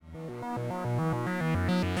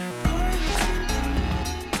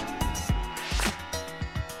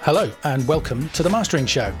Hello and welcome to The Mastering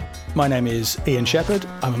Show. My name is Ian Shepherd,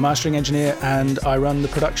 I'm a mastering engineer and I run the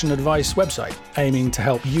Production Advice website, aiming to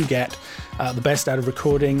help you get the best out of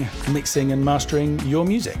recording, mixing and mastering your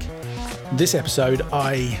music. This episode,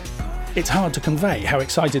 it's hard to convey how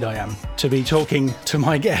excited I am to be talking to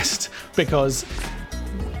my guest, because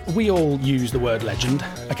we all use the word legend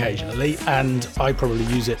occasionally, and I probably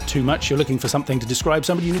use it too much. You're looking for something to describe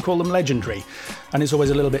somebody and you call them legendary, and it's always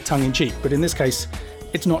a little bit tongue-in-cheek, but in this case,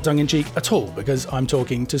 it's not tongue-in-cheek at all, because I'm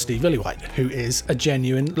talking to Steve Lillywhite, who is a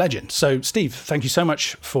genuine legend. So, Steve, thank you so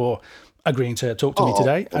much for agreeing to talk to me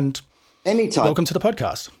today, and anytime. Welcome to the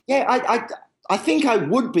podcast. Yeah, I think I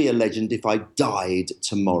would be a legend if I died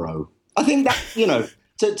tomorrow. I think that,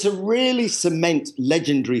 to really cement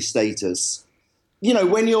legendary status,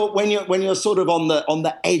 when you're sort of on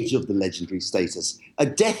the edge of the legendary status, a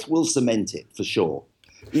death will cement it for sure.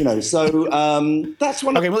 So that's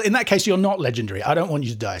one. Okay, well, in that case, you're not legendary. I don't want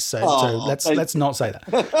you to die, so let's not say that.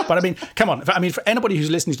 But I mean, come on. For anybody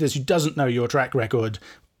who's listening to this who doesn't know your track record,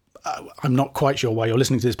 I'm not quite sure why you're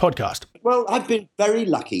listening to this podcast. Well, I've been very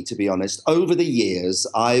lucky, to be honest. Over the years,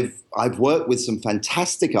 I've worked with some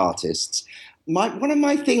fantastic artists. One of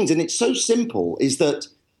my things, and it's so simple, is that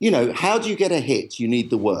how do you get a hit? You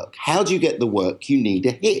need the work. How do you get the work? You need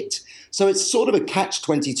a hit. So it's sort of a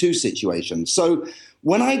catch-22 situation. So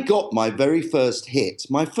when I got my very first hit,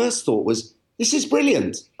 my first thought was, this is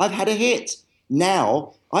brilliant. I've had a hit.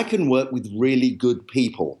 Now I can work with really good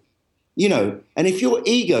people, and if your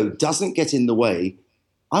ego doesn't get in the way,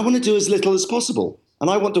 I want to do as little as possible. And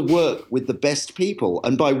I want to work with the best people.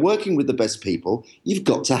 And by working with the best people, you've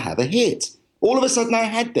got to have a hit. All of a sudden I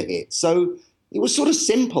had the hit. So it was sort of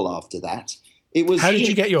simple after that. How did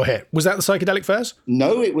you get your hit? Was that the Psychedelic Furs?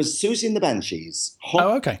 No, it was Susie and the Banshees.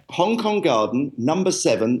 Okay. Hong Kong Garden, number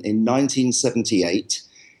 7 in 1978.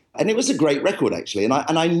 And it was a great record, actually. And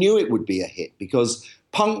I knew it would be a hit because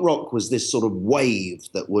punk rock was this sort of wave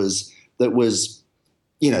that was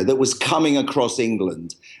coming across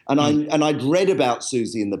England. And I'd read about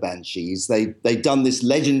Susie and the Banshees. They'd done this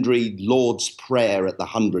legendary Lord's Prayer at the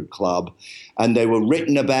 100 Club, and they were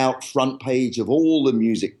written about front page of all the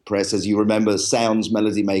music press, as you remember, Sounds,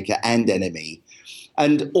 Melody Maker, and NME.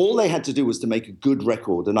 And all they had to do was to make a good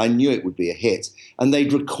record, and I knew it would be a hit. And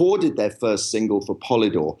they'd recorded their first single for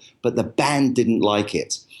Polydor, but the band didn't like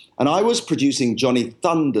it. And I was producing Johnny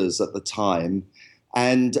Thunders at the time,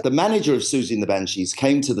 and the manager of Susie and the Banshees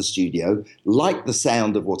came to the studio, liked the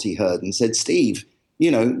sound of what he heard, and said, Steve,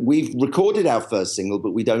 we've recorded our first single,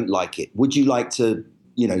 but we don't like it. Would you like to,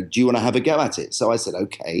 do you want to have a go at it? So I said,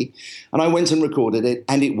 okay. And I went and recorded it,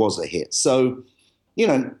 and it was a hit. So,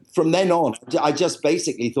 from then on, I just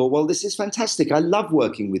basically thought, well, this is fantastic. I love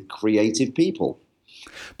working with creative people.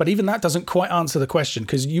 But even that doesn't quite answer the question,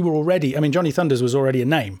 because you were already, Johnny Thunders was already a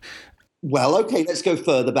name. Well, okay, let's go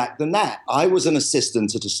further back than that. I was an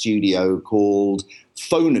assistant at a studio called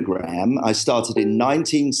Phonogram. I started in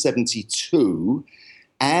 1972,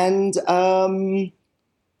 and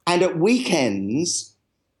at weekends,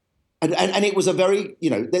 and it was a very,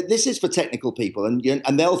 this is for technical people,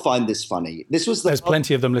 and they'll find this funny. There's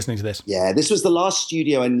plenty of them listening to this. Yeah, this was the last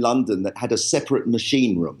studio in London that had a separate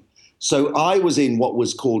machine room. So I was in what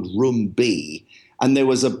was called Room B. And there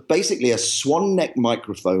was basically a swan neck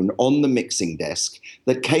microphone on the mixing desk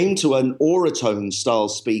that came to an Auratone style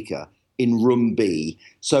speaker in Room B.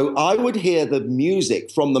 So I would hear the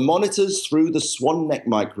music from the monitors through the swan neck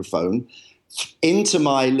microphone into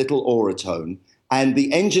my little Auratone. And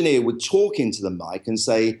the engineer would talk into the mic and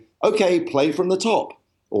say, okay, play from the top,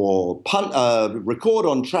 or record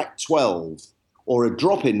on track 12, or a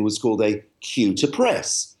drop-in was called a cue to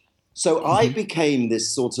press. So I became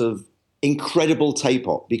this sort of incredible tape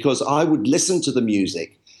op, because I would listen to the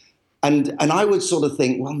music and I would sort of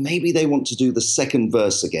think, well, maybe they want to do the second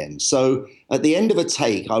verse again. So at the end of a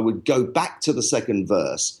take, I would go back to the second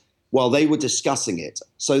verse while they were discussing it.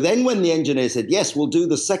 So then when the engineer said, yes, we'll do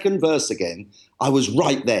the second verse again, I was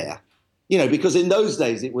right there, because in those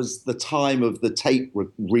days it was the time of the tape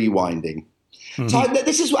rewinding. Mm-hmm. So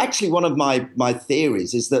this is actually one of my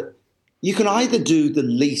theories, is that you can either do the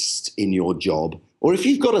least in your job, or if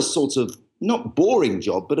you've got a sort of not boring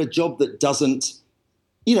job, but a job that doesn't,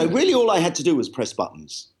 really all I had to do was press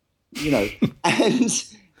buttons, and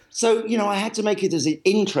so, I had to make it as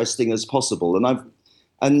interesting as possible.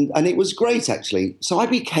 And it was great, actually. So I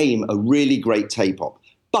became a really great tape op.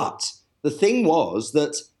 But the thing was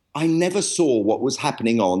that I never saw what was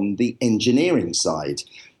happening on the engineering side,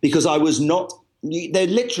 because there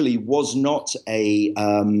literally was not a,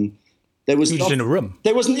 There was just in a room.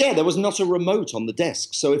 There was not a remote on the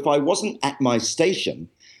desk. So if I wasn't at my station,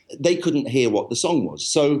 they couldn't hear what the song was.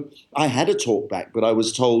 So I had a talk back, but I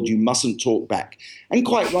was told you mustn't talk back. And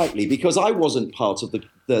quite rightly, because I wasn't part of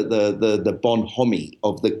the bonhomie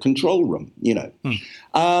of the control room, you know.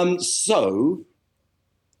 So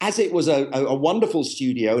as it was a wonderful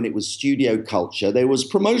studio and it was studio culture, there was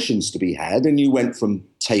promotions to be had, and you went from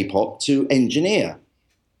tape op to engineer.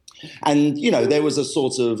 And, you know, there was a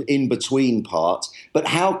sort of in-between part, but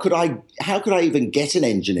how could I even get an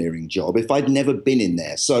engineering job if I'd never been in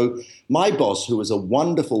there? So my boss, who was a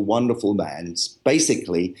wonderful, wonderful man,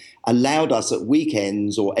 basically allowed us at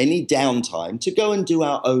weekends or any downtime to go and do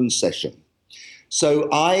our own session. So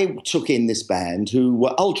I took in this band who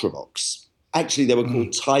were Ultravox. Actually, they were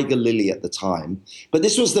called Tiger Lily at the time. But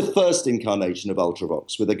this was the first incarnation of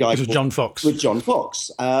Ultravox with a guy called John Fox. With John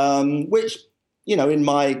Fox, which, you know, in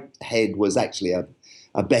my head was actually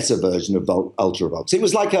a better version of Ultravox. It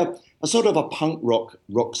was like a sort of a punk rock,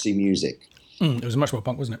 Roxy music. It was much more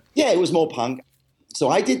punk, wasn't it? Yeah, it was more punk. So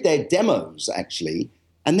I did their demos, actually.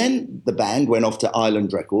 And then the band went off to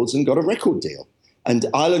Island Records and got a record deal. And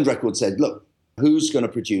Island Records said, look, who's going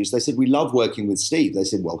to produce? They said, we love working with Steve. They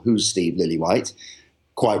said, well, who's Steve Lillywhite?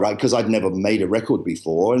 Quite right, because I'd never made a record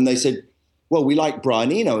before. And they said, well, we like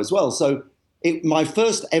Brian Eno as well. So my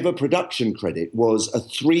first ever production credit was a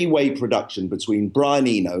 3-way production between Brian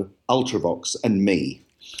Eno, Ultravox, and me.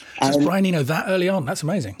 Was Brian Eno that early on? That's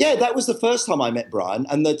amazing. Yeah, that was the first time I met Brian.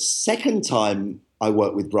 And the second time I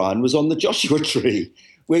worked with Brian was on the Joshua Tree,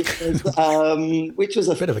 which was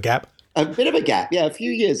a bit of a gap. A bit of a gap, yeah, a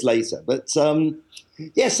few years later. But, so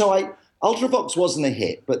Ultravox wasn't a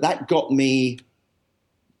hit, but that got me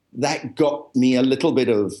a little bit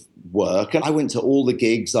of work. And I went to all the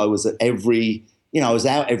gigs. I was at I was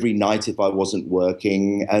out every night if I wasn't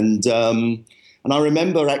working. And I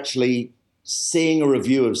remember actually seeing a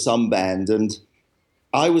review of some band, and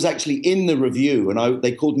I was actually in the review, and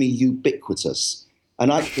they called me ubiquitous.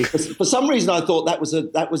 And for some reason, I thought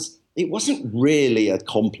it wasn't really a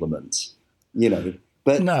compliment, you know.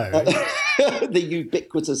 But no. The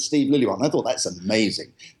ubiquitous Steve Lillywhite, I thought that's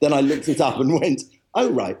amazing. Then I looked it up and went, oh,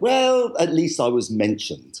 right, well, at least I was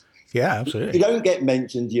mentioned. Yeah, absolutely. You don't get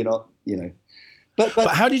mentioned, you're not, you know. But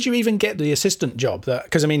how did you even get the assistant job?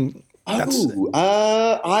 Because, I mean, I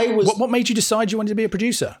was... What made you decide you wanted to be a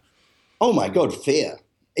producer? Oh, my God, fear.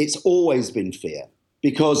 It's always been fear.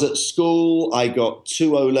 Because at school, I got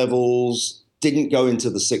 2 O-levels, didn't go into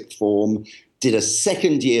the 6th form, did a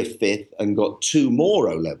second year 5th and got 2 more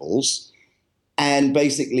O-levels. And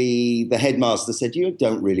basically the headmaster said, you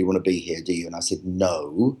don't really want to be here, do you? And I said,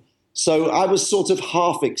 no. So I was sort of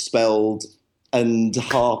half expelled and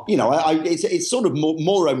half, you know, it's sort of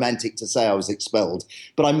more romantic to say I was expelled,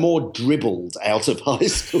 but I'm more dribbled out of high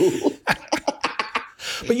school.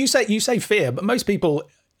 But you say fear, but most people...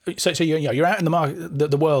 So you're out in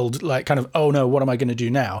the world, like kind of, oh no, what am I going to do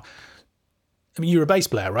now? I mean, you're a bass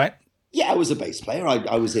player, right? Yeah, I was a bass player.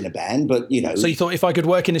 I was in a band, but you know. So you thought if I could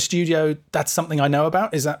work in a studio, that's something I know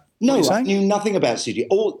about? Is that what you're saying? I knew nothing about studio.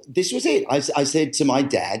 This was it. I said to my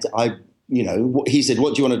dad, he said,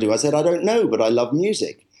 what do you want to do? I said, I don't know, but I love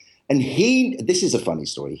music. And this is a funny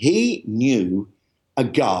story. He knew a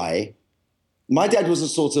guy. My dad was a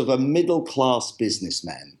sort of a middle-class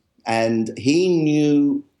businessman, and he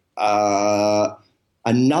knew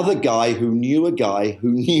another guy who knew a guy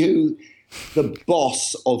who knew the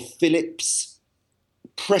boss of Philips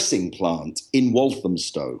pressing plant in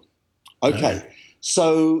Walthamstow. Okay,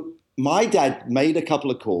 so my dad made a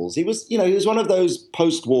couple of calls. He was one of those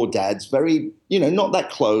post-war dads, very, not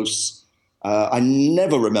that close. I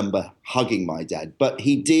never remember hugging my dad, but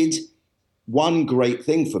he did one great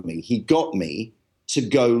thing for me. He got me to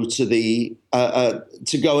go to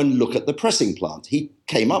go and look at the pressing plant. He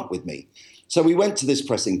came up with me. So we went to this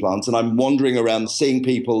pressing plant, and I'm wandering around seeing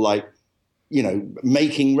people like,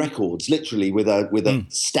 making records literally with a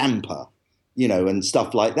stamper, and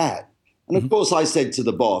stuff like that. And of course I said to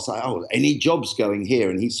the boss, any jobs going here?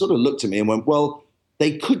 And he sort of looked at me and went, well,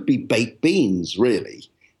 they could be baked beans, really.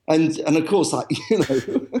 And of course,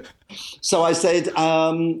 so I said,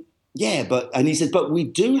 yeah, and he said, but we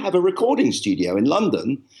do have a recording studio in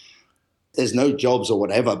London. There's no jobs or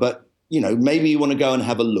whatever, but, maybe you want to go and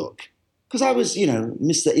have a look. Because I was,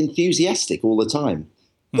 Mr. Enthusiastic all the time,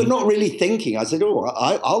 but not really thinking. I said,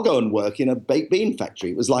 I'll go and work in a baked bean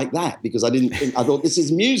factory. It was like that because I thought this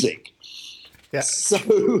is music. Yeah.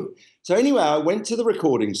 So anyway, I went to the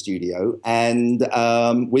recording studio and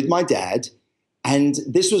with my dad. And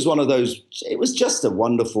this was one of those, it was just a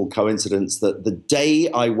wonderful coincidence that the day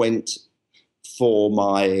I went for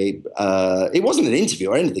my, it wasn't an interview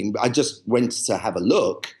or anything, but I just went to have a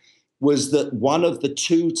look. was that one of the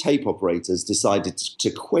two tape operators decided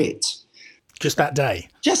to quit. Just that day?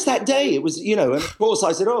 Just that day. It was, and of course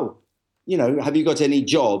I said, oh, have you got any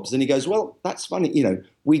jobs? And he goes, well, that's funny.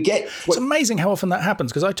 We get... It's amazing how often that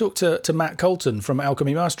happens, because I talked to Matt Colton from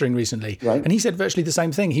Alchemy Mastering recently, right, and he said virtually the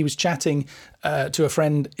same thing. He was chatting to a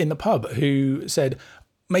friend in the pub who said,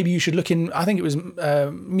 maybe you should look in, I think it was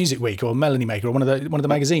Music Week or Melody Maker or one of the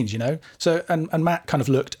magazines, So, and Matt kind of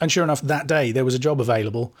looked, and sure enough, that day there was a job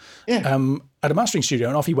available at a mastering studio,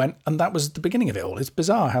 and off he went, and that was the beginning of it all. It's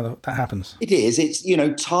bizarre how that happens. It is. It's,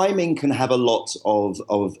 timing can have a lot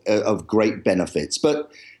of great benefits, but,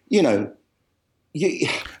 it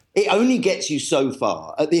only gets you so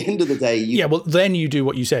far. At the end of the day... well, then you do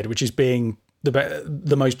what you said, which is being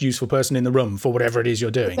the most useful person in the room for whatever it is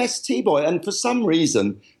you're doing. The best T-boy. And for some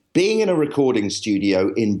reason, being in a recording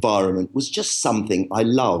studio environment was just something I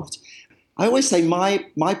loved. I always say my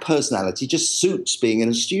personality just suits being in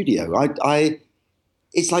a studio.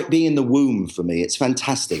 It's like being in the womb for me. It's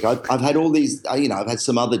fantastic. I've had all these, I've had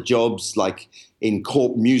some other jobs like in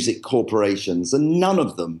music corporations, and none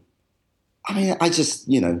of them, I just,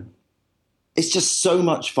 it's just so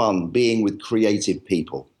much fun being with creative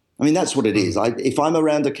people. That's what it is. If I'm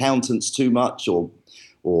around accountants too much or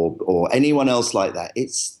anyone else like that,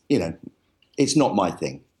 it's not my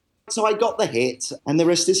thing. So I got the hit, and the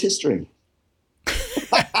rest is history.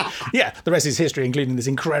 Yeah, the rest is history, including this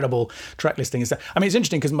incredible track listing and stuff. It's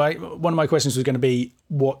interesting because one of my questions was going to be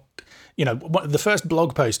the first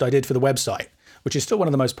blog post I did for the website, which is still one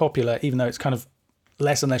of the most popular, even though it's kind of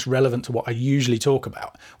less and less relevant to what I usually talk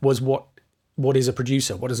about, was what is a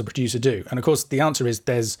producer? What does a producer do? And of course, the answer is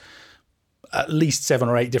there's at least 7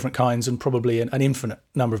 or 8 different kinds, and probably an infinite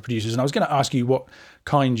number of producers. And I was going to ask you what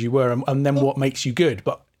kind you were, and then what makes you good.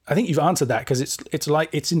 But I think you've answered that, because it's like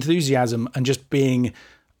it's enthusiasm and just being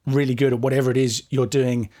really good at whatever it is you're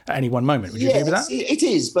doing at any one moment. Would you agree with that? It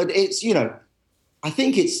is, but it's, I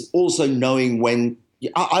think it's also knowing when.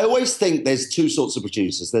 I always think there's two sorts of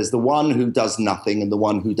producers. There's the one who does nothing and the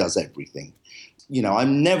one who does everything.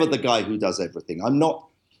 I'm never the guy who does everything. I'm not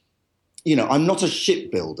a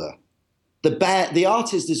shipbuilder. The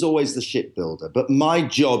artist is always the shipbuilder, but my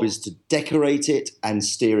job is to decorate it and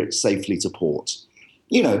steer it safely to port.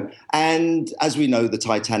 And as we know, the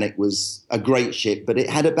Titanic was a great ship, but it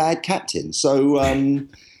had a bad captain. So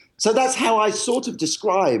so that's how I sort of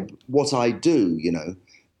describe what I do,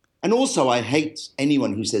 And also, I hate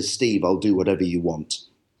anyone who says, Steve, I'll do whatever you want.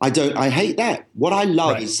 I hate that. What I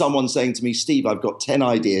love is someone saying to me, Steve, I've got 10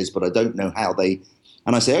 ideas, but I don't know how they...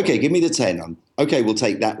 And I say, okay, give me the 10. Okay, we'll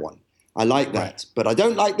take that one. I like that. Right. But I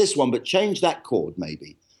don't like this one, but change that chord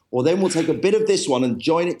maybe. Or then we'll take a bit of this one and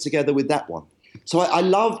join it together with that one. So I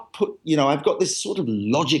love, I've got this sort of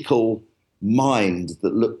logical mind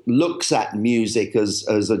that looks at music as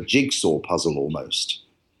a jigsaw puzzle almost.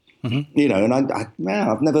 Mm-hmm. And I've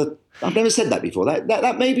never said that before.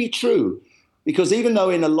 That may be true. Because even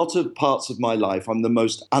though in a lot of parts of my life I'm the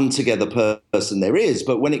most untogether person there is,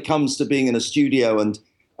 but when it comes to being in a studio and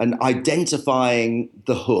identifying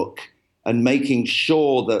the hook and making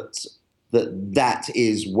sure that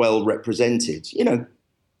is well represented,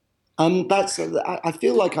 I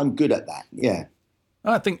feel like I'm good at that. Yeah.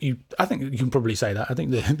 I think you can probably say that. I think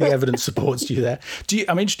the evidence supports you there.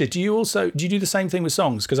 I'm interested. Do you do the same thing with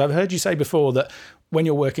songs? Because I've heard you say before that when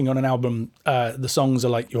you're working on an album, the songs are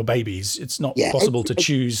like your babies. It's not possible to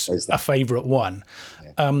choose a favourite one.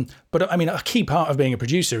 Yeah. But a key part of being a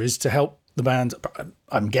producer is to help the band,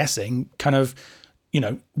 I'm guessing, kind of,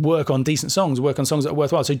 work on decent songs, work on songs that are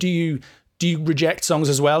worthwhile. So do you reject songs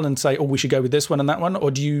as well and say, oh, we should go with this one and that one?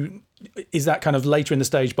 Or is that kind of later in the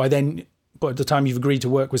stage by the time you've agreed to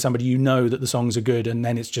work with somebody, that the songs are good, and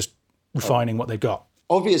then it's just refining what they've got?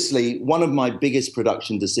 Obviously, one of my biggest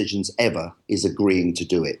production decisions ever is agreeing to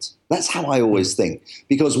do it. That's how I always think.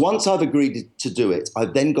 Because once I've agreed to do it,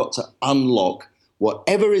 I've then got to unlock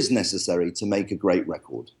whatever is necessary to make a great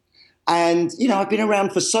record. And, I've been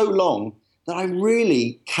around for so long that I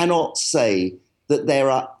really cannot say that there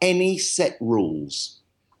are any set rules.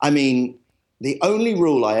 The only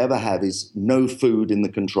rule I ever have is no food in the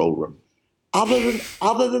control room.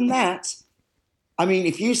 Other than that,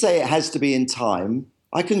 if you say it has to be in time,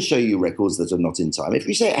 I can show you records that are not in time. If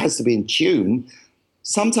you say it has to be in tune,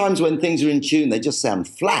 sometimes when things are in tune, they just sound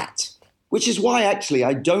flat, which is why actually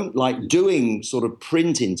I don't like doing sort of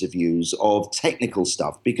print interviews of technical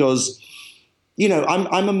stuff because,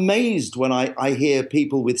 I'm amazed when I hear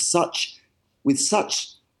people with such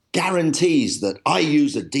guarantees that I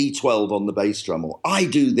use a D12 on the bass drum, or I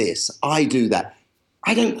do this, I do that.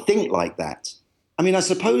 I don't think like that. I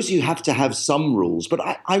suppose you have to have some rules, but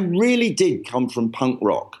I really did come from punk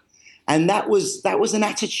rock. And that was an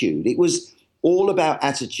attitude. It was all about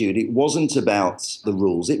attitude. It wasn't about the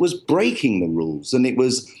rules. It was breaking the rules, and it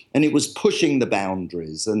was pushing the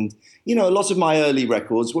boundaries. And a lot of my early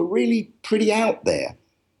records were really pretty out there.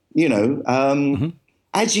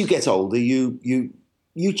 As you get older, you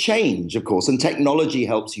change, of course, and technology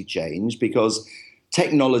helps you change, because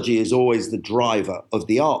technology is always the driver of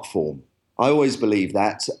the art form. I always believe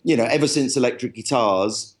that. Ever since electric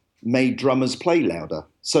guitars made drummers play louder,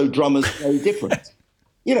 so drummers play different.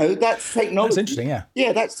 That's technology. That's interesting, yeah.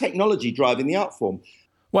 Yeah, that's technology driving the art form.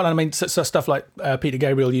 Well, I mean, so stuff like Peter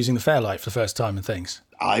Gabriel using the Fairlight for the first time and things.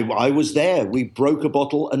 I was there. We broke a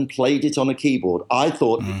bottle and played it on a keyboard. I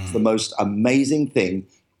thought it was the most amazing thing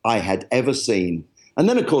I had ever seen. And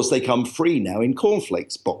then, of course, they come free now in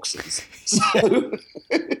cornflakes boxes. So...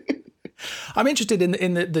 I'm interested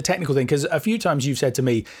in the technical thing, because a few times you've said to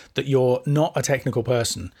me that you're not a technical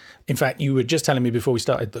person. In fact, you were just telling me before we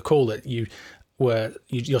started the call that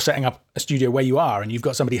you're setting up a studio where you are and you've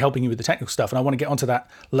got somebody helping you with the technical stuff. And I want to get onto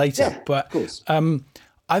that later. Yeah, but of course.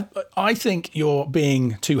 I think you're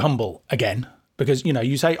being too humble again, because,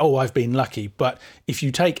 you say, oh, I've been lucky. But if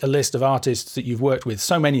you take a list of artists that you've worked with,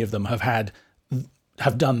 so many of them have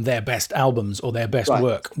done their best albums or their best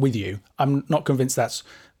work with you. I'm not convinced that's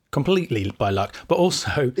completely by luck, but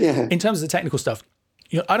also in terms of the technical stuff,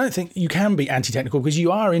 I don't think you can be anti-technical, because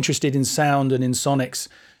you are interested in sound and in sonics.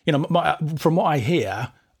 From what I hear,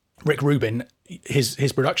 Rick Rubin,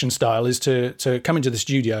 his production style is to come into the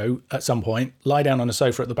studio at some point, lie down on a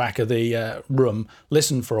sofa at the back of the room,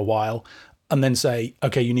 listen for a while, and then say,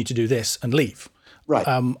 okay, you need to do this, and leave. Right.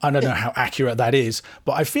 I don't know how accurate that is,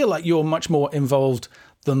 but I feel like you're much more involved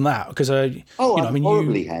than that, because I'm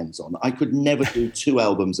horribly hands-on. I could never do 2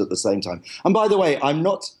 albums at the same time. And by the way, I'm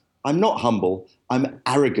not humble. I'm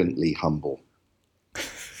arrogantly humble.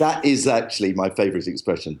 That is actually my favorite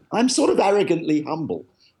expression. I'm sort of arrogantly humble.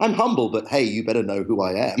 I'm humble, but hey, you better know who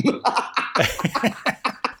I am.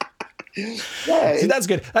 Yeah, see, that's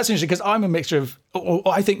good. That's interesting, because I'm a mixture of, or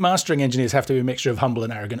I think mastering engineers have to be a mixture of humble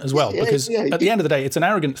and arrogant as well, because at the end of the day, it's an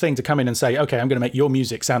arrogant thing to come in and say, okay, I'm going to make your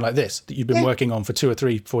music sound like this, that you've been working on for 2 or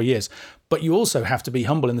 3, 4 years. But you also have to be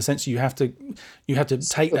humble in the sense you have to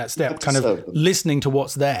take that step, kind of listening to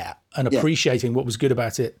what's there and appreciating what was good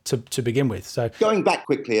about it to begin with. So going back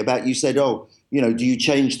quickly about, you said, do you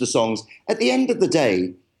change the songs? At the end of the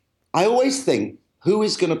day, I always think, who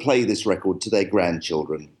is going to play this record to their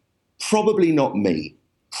grandchildren? Probably not me,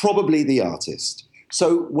 probably the artist.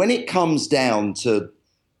 So when it comes down to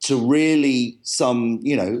really some,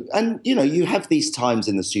 you have these times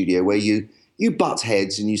in the studio where you butt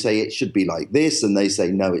heads and you say it should be like this, and they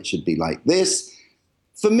say, no, it should be like this.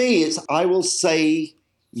 For me, I will say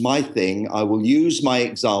my thing, I will use my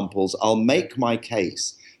examples, I'll make my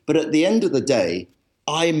case. But at the end of the day,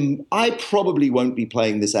 I probably won't be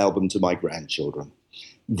playing this album to my grandchildren.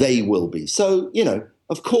 They will be. So,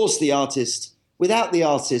 of course, without the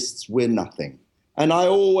artists, we're nothing. And I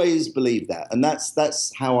always believe that. And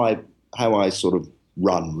that's how I sort of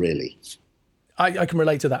run, really. I can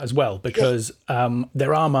relate to that as well, because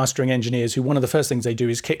there are mastering engineers who one of the first things they do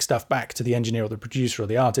is kick stuff back to the engineer or the producer or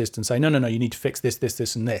the artist and say, no, you need to fix this,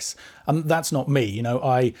 and this. That's not me.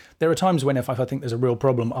 There are times when if I think there's a real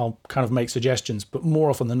problem, I'll kind of make suggestions, but more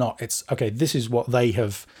often than not, it's, okay, this is what they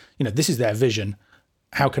have, this is their vision.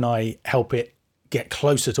 How can I help it get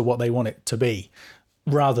closer to what they want it to be,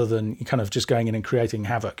 rather than kind of just going in and creating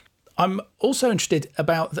havoc. I'm also interested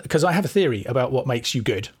about, because I have a theory about what makes you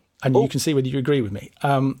good, and you can see whether you agree with me.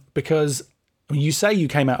 Because you say you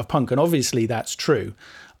came out of punk, and obviously that's true.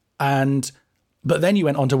 But then you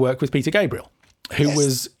went on to work with Peter Gabriel, who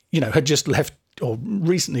was, had just left or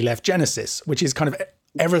recently left Genesis, which is kind of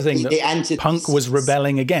everything that punk was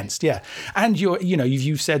rebelling against. Yeah. And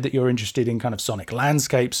you've said that you're interested in kind of sonic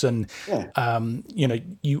landscapes and,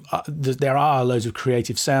 there are loads of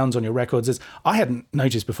creative sounds on your records. I hadn't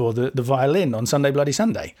noticed before the violin on Sunday Bloody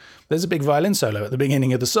Sunday. There's a big violin solo at the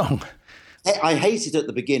beginning of the song. I hate it at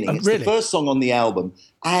the beginning. It's really? The first song on the album.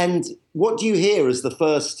 And what do you hear as the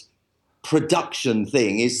first production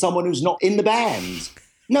thing is someone who's not in the band.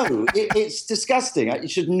 No, it's disgusting. It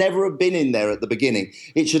should never have been in there at the beginning.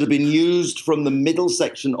 It should have been used from the middle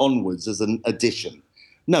section onwards as an addition.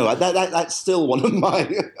 No, that's still one of my...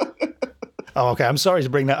 Oh, okay. I'm sorry to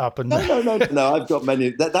bring that up. No. I've got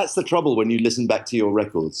many. That's the trouble when you listen back to your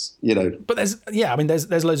records, But there's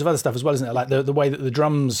loads of other stuff as well, isn't it? Like the way that the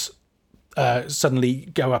drums suddenly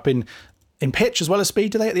go up in pitch as well as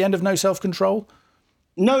speed. Do they at the end of No Self-Control?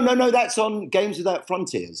 No. That's on Games Without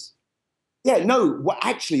Frontiers. Yeah, no. Well,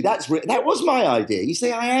 actually, that was my idea. You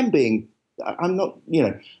see, I am being I'm not,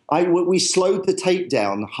 we slowed the tape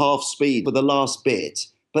down half speed for the last bit,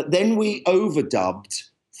 but then we overdubbed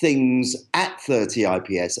things at 30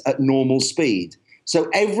 IPS at normal speed. So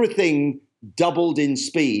everything doubled in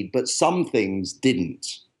speed, but some things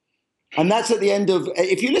didn't. And that's at the end of,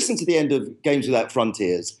 if you listen to the end of Games Without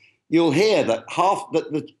Frontiers, you'll hear that half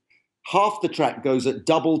the track goes at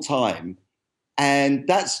double time, and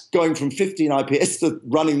that's going from 15 IPS to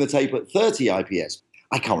running the tape at 30 IPS.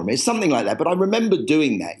 I can't remember, it's something like that, but I remember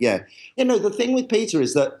doing that, yeah. The thing with Peter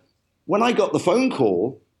is that when I got the phone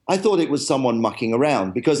call, I thought it was someone mucking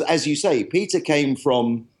around because, as you say, Peter came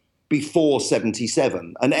from before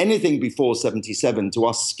 77, and anything before 77 to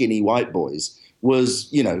us skinny white boys was,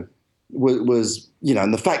 and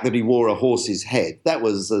the fact that he wore a horse's head, that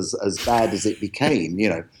was as bad as it became,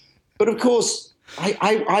 But of course,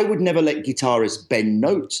 I would never let guitarists bend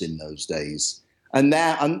notes in those days. And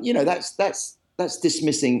that's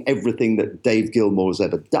dismissing everything that Dave Gilmour's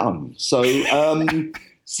ever done. So, I'm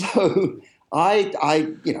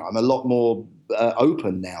a lot more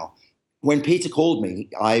open now. When Peter called me,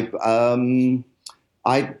 but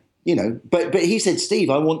he said, Steve,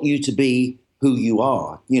 I want you to be who you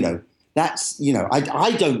are.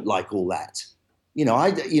 I don't like all that.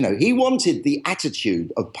 He wanted the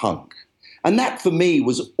attitude of punk. And that for me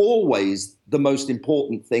was always the most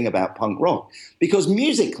important thing about punk rock, because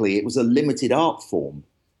musically it was a limited art form.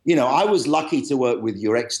 I was lucky to work with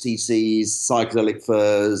your XTCs, Psychedelic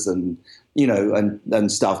Furs and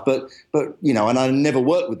stuff. But and I never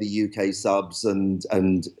worked with the UK subs and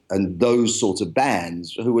those sort of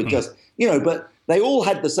bands who were just, but they all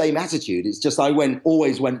had the same attitude. It's just I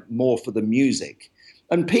always went more for the music.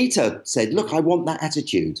 And Peter said, look, I want that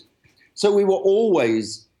attitude. So we were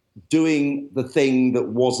always doing the thing that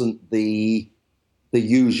wasn't the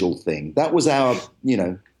usual thing. That was our,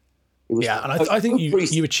 it was. Yeah, and I think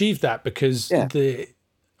you achieved that because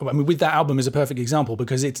with that album is a perfect example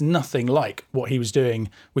because it's nothing like what he was doing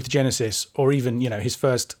with Genesis or even, his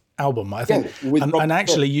first album. I think,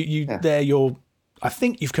 I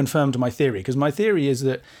think you've confirmed my theory, because my theory is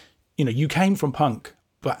that, you came from punk,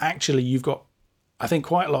 but actually you've got, I think,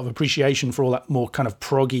 quite a lot of appreciation for all that more kind of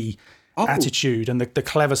proggy attitude and the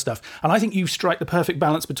clever stuff. And I think you strike the perfect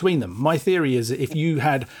balance between them. My theory is that if you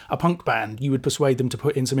had a punk band, you would persuade them to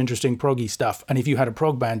put in some interesting proggy stuff. And if you had a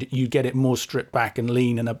prog band, you'd get it more stripped back and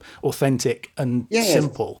lean and authentic and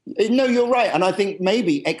simple. No, you're right. And I think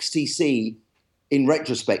maybe XTC, in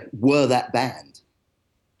retrospect, were that band.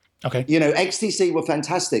 Okay. XTC were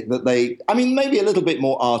fantastic. That maybe a little bit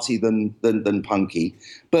more arty than punky,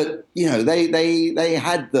 but they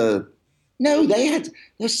had their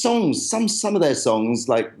songs. Some of their songs,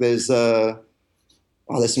 like there's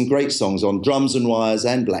some great songs on Drums and Wires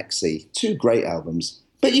and Black Sea, 2 great albums.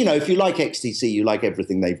 But if you like XTC, you like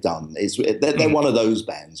everything they've done. They're one of those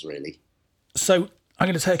bands, really. So I'm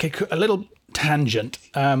going to take a little tangent,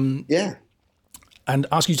 and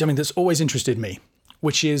ask you something that's always interested me,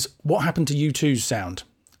 which is what happened to U2's sound?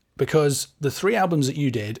 Because the 3 albums that you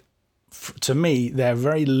did, to me, they're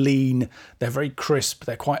very lean, they're very crisp,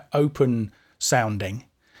 they're quite open sounding.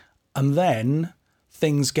 And then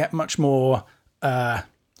things get much more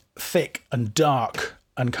thick and dark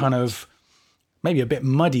and kind of maybe a bit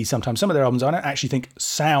muddy sometimes. Some of their albums I don't actually think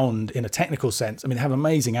sound in a technical sense. I mean, they have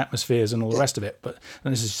amazing atmospheres and all the rest of it, but they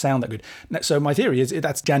don't sound that good. So my theory is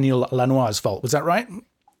that's Daniel Lanois's fault. Was that right?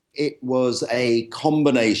 It was a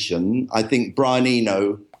combination. I think Brian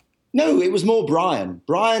Eno. No, it was more Brian.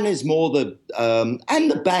 Brian is more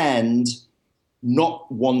and the band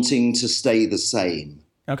not wanting to stay the same.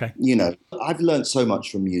 Okay. I've learned so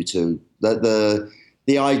much from U2. That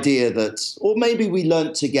the idea that, or maybe we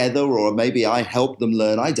learnt together, or maybe I helped them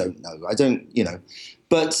learn. I don't know.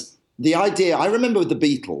 But the idea, I remember with the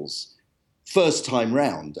Beatles, first time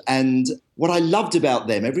round. And what I loved about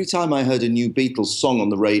them, every time I heard a new Beatles song on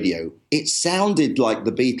the radio, it sounded like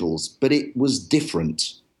the Beatles, but it was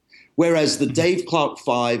different. Whereas the Dave Clark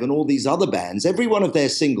Five and all these other bands, every one of their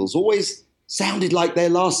singles always sounded like their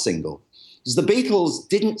last single. Because the Beatles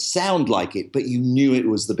didn't sound like it, but you knew it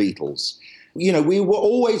was the Beatles. We were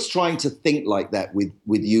always trying to think like that with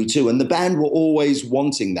U2, and the band were always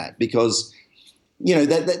wanting that because,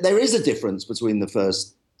 there is a difference between the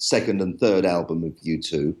first, second and third album of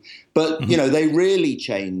U2, but they really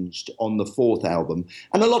changed on the 4th album,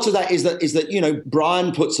 and a lot of that is that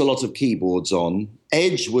Brian puts a lot of keyboards on.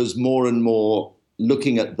 Edge was more and more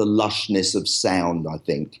looking at the lushness of sound, I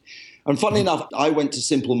think. And funnily enough, I went to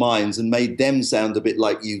Simple Minds and made them sound a bit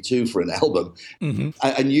like U2 for an album, and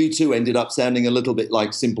U2 ended up sounding a little bit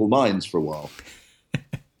like Simple Minds for a while.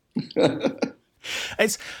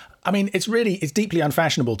 I mean, it's deeply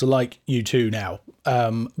unfashionable to like U2 now.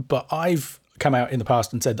 But I've come out in the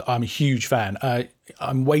past and said that I'm a huge fan.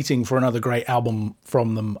 I'm waiting for another great album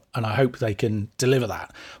from them, and I hope they can deliver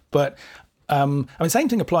that. But I mean, same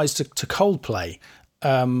thing applies to Coldplay.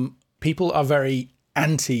 People are very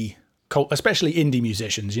anti, especially indie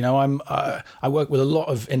musicians. You know, I work with a lot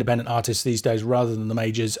of independent artists these days rather than the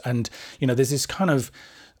majors, and you know, there's this kind of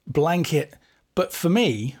blanket. But for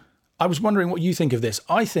me, I was wondering what you think of this.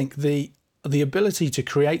 I think the ability to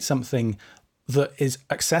create something that is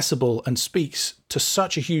accessible and speaks to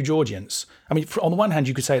such a huge audience. I mean, on the one hand,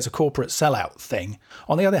 you could say it's a corporate sellout thing.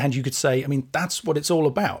 On the other hand, you could say, I mean, that's what it's all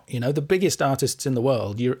about. You know, the biggest artists in the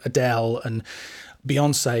world, you're Adele and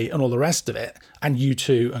Beyonce and all the rest of it, and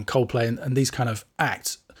U2 and Coldplay and these kind of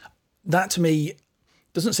acts. That to me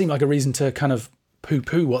doesn't seem like a reason to kind of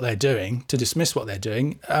poo-poo what they're doing, to dismiss what they're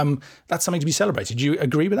doing. That's something to be celebrated. Do you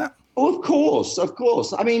agree with that? Oh, of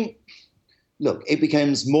course. I mean, look, it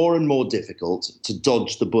becomes more and more difficult to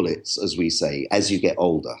dodge the bullets, as we say, as you get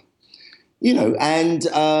older. You know, and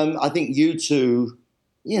I think U2,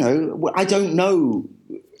 you know, I don't know.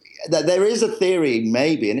 That there is a theory,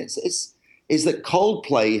 maybe, and is that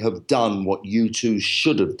Coldplay have done what U2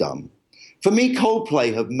 should have done. For me,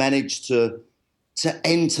 Coldplay have managed to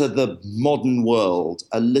enter the modern world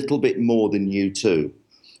a little bit more than U2.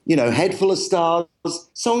 You know, Head Full of Stars,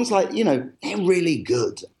 songs like, you know, they're really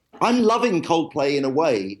good. I'm loving Coldplay in a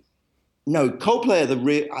way. No, Coldplay are the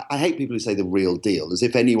real, I hate people who say the real deal, as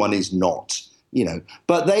if anyone is not, you know.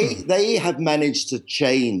 But they have managed to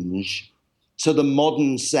change to the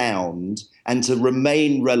modern sound and to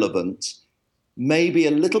remain relevant, maybe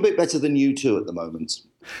a little bit better than U2 at the moment.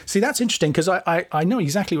 See, that's interesting because I know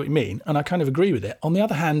exactly what you mean and I kind of agree with it. On the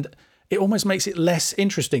other hand, it almost makes it less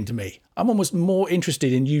interesting to me. I'm almost more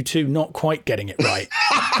interested in U2 not quite getting it right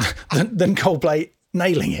than Coldplay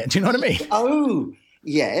nailing it. Do you know what I mean? Oh,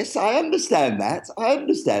 yes, I understand that.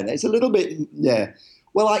 It's a little bit, yeah.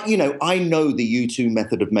 Well, I know the U2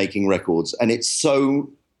 method of making records, and it's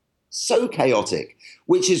so chaotic,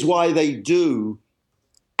 which is why they do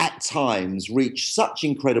at times reach such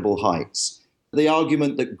incredible heights. The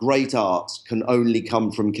argument that great art can only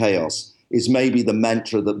come from chaos is maybe the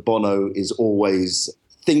mantra that Bono is always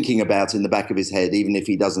thinking about in the back of his head, even if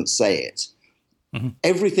he doesn't say it. Mm-hmm.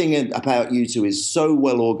 Everything about U2 is so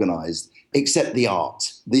well organized, except the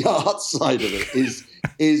art. The art side of it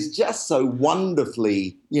is just so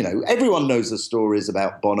wonderfully, you know, everyone knows the stories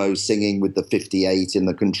about Bono singing with the 58 in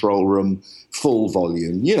the control room, full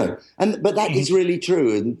volume, you know, but that is really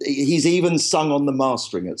true. And he's even sung on the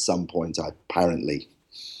mastering at some point, apparently.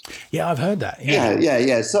 Yeah, I've heard that.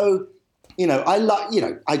 Yeah. So, you know, I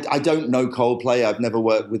don't know Coldplay. I've never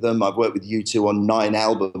worked with them. I've worked with U2 on 9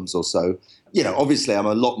 albums or so. You know, obviously I'm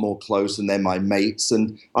a lot more close and they're my mates,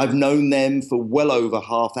 and I've known them for well over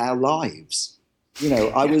half our lives. You know,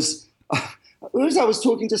 I was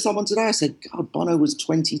talking to someone today, I said, God, Bono was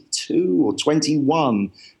 22 or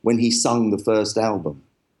 21 when he sung the first album.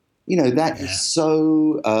 You know, that is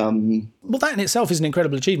so... Well, that in itself is an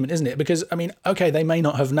incredible achievement, isn't it? Because, I mean, okay, they may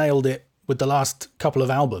not have nailed it with the last couple of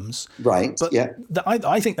albums. Right, but yeah.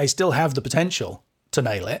 I think they still have the potential to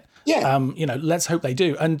nail it. Yeah. You know, let's hope they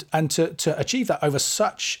do. And to achieve that over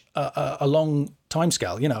such a long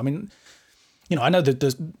timescale, you know, I mean, you know, I know that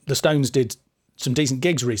the Stones did some decent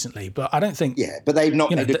gigs recently, but I don't think... Yeah, but they've not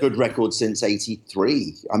made a good record since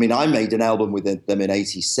 83. I mean, I made an album with them in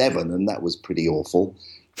 87, and that was pretty awful.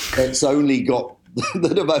 It's only got...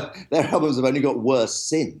 their albums have only got worse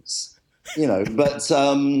since, you know, but...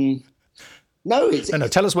 No,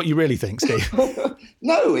 tell us what you really think, Steve.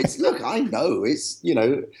 No, look, I know. It's, you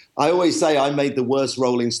know, I always say I made the worst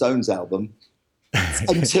Rolling Stones album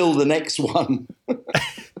until the next one.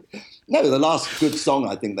 No, the last good song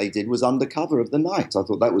I think they did was Undercover of the Night. I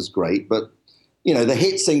thought that was great. But, you know, the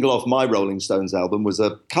hit single off my Rolling Stones album was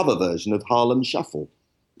a cover version of Harlem Shuffle.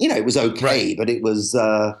 You know, it was okay, right. But it was,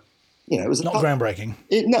 you know, it was... Not groundbreaking.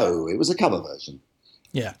 No, it was a cover version.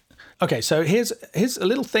 Yeah. Okay, so here's a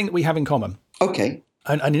little thing that we have in common. Okay.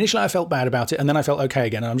 And initially I felt bad about it, and then I felt okay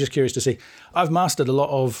again. And I'm just curious to see. I've mastered a lot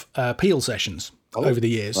of Peel sessions over the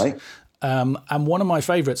years. Right. And one of my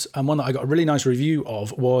favourites, and one that I got a really nice review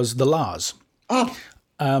of, was The Lars. Oh.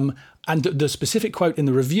 And the specific quote in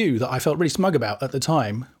the review that I felt really smug about at the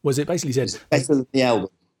time was it basically said... It's better than the album.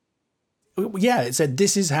 Yeah, it said,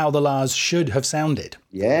 this is how the Lars should have sounded.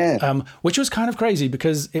 Yeah. Which was kind of crazy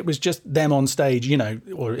because it was just them on stage, you know,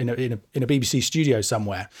 or in a BBC studio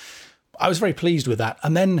somewhere. I was very pleased with that.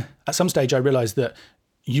 And then at some stage I realised that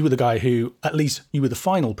you were the guy who, at least you were the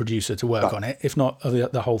final producer to work on it, if not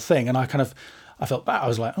the whole thing. And I felt bad. I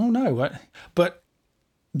was like, oh no. But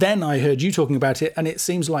then I heard you talking about it, and it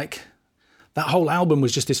seems like that whole album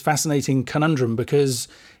was just this fascinating conundrum because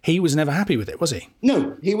he was never happy with it, was he?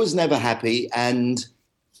 No, he was never happy. And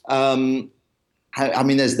I mean,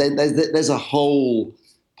 there's a whole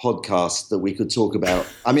podcast that we could talk about.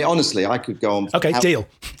 I mean, honestly, I could go on. Okay, deal.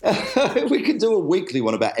 We could do a weekly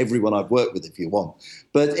one about everyone I've worked with if you want.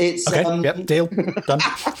 But it's okay. Yep, deal. Done.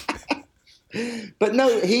 But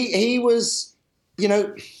no, he was. You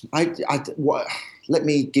know, let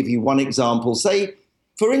me give you one example. Say,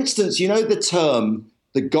 for instance, you know the term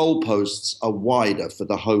 "the goalposts are wider for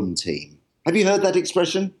the home team." Have you heard that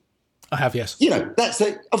expression? I have, yes. You know,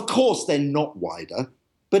 of course they're not wider,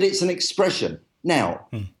 but it's an expression. Now,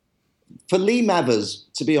 for Lee Mavers,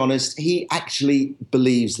 to be honest, he actually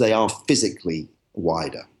believes they are physically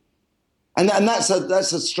wider. And that's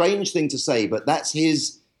a strange thing to say, but that's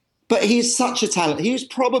his. But he's such a talent. He was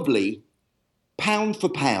probably, pound for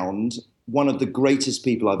pound, one of the greatest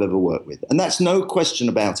people I've ever worked with. And that's no question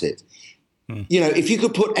about it. You know, if you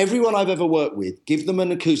could put everyone I've ever worked with, give them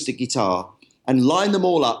an acoustic guitar and line them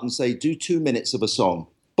all up and say, do 2 minutes of a song.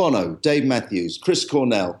 Bono, Dave Matthews, Chris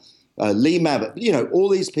Cornell, Lee Mavers, you know, all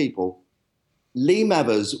these people, Lee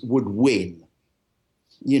Mavers would win,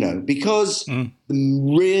 you know, because the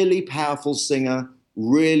really powerful singer,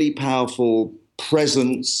 really powerful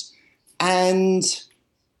presence. And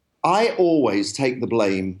I always take the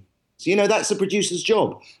blame. So, you know, that's the producer's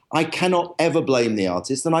job. I cannot ever blame the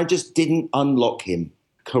artist, and I just didn't unlock him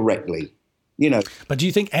correctly, you know. But do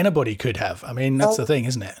you think anybody could have? I mean, that's the thing,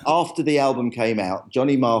 isn't it? After the album came out,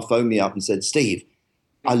 Johnny Marr phoned me up and said, Steve,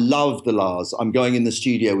 I love the Lars. I'm going in the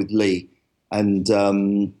studio with Lee, and,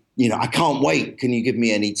 you know, I can't wait. Can you give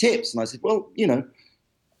me any tips? And I said, well, you know,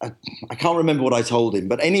 I can't remember what I told him.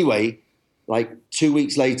 But anyway, like 2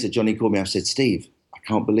 weeks later, Johnny called me up and said, Steve, I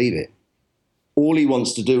can't believe it. All he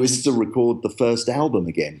wants to do is to record the first album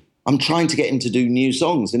again. I'm trying to get him to do new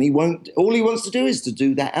songs, and he won't. All he wants to do is to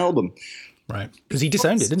do that album. Right. Because he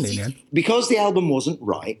disowned it, didn't he, Ian? Because the album wasn't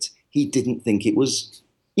right, he didn't think it was,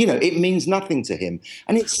 you know, it means nothing to him.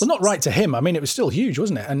 And it's well, not right to him. I mean, it was still huge,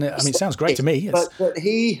 wasn't it? And I mean, it sounds great to me. But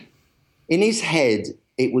he, in his head,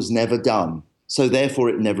 it was never done. So therefore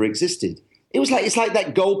it never existed. It's like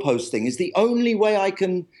that goalpost thing is the only way I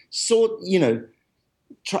can you know,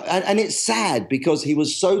 try. And it's sad because he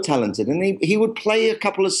was so talented, and he would play a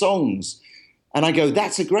couple of songs and I go,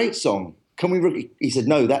 that's a great song. Can we, he said,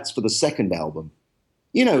 no, that's for the second album,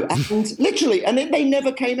 you know, and literally, and they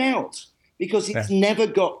never came out because he's never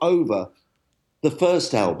got over the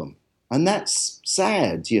first album. And that's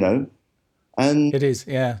sad, you know. And it is,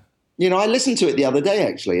 yeah. You know, I listened to it the other day,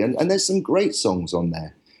 actually, and there's some great songs on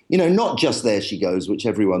there. You know, not just There She Goes, which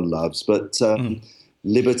everyone loves, but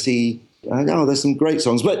Liberty. There's some great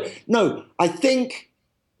songs. But no, I think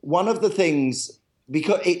one of the things,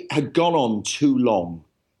 because it had gone on too long,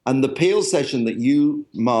 and the Peel session that you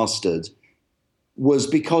mastered was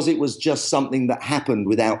because it was just something that happened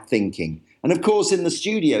without thinking. And of course, in the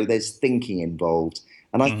studio, there's thinking involved.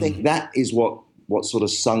 And I think that is what sort of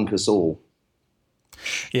sunk us all.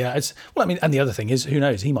 Yeah, well, I mean, and the other thing is, who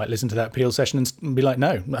knows? He might listen to that Peel session and be like,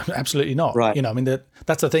 no, absolutely not. Right. You know, I mean,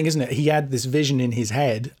 that's the thing, isn't it? He had this vision in his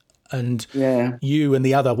head, and you and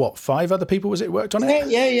the other, 5 other people, was it, worked on it?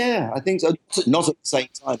 Yeah. I think so. Not at the same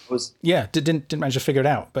time. Didn't manage to figure it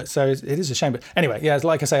out. But so it is a shame. But anyway, yeah,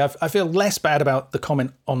 like I say, I feel less bad about the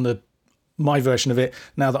comment on my version of it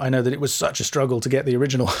now that I know that it was such a struggle to get the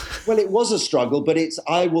original. Well, it was a struggle, but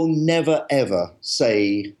I will never, ever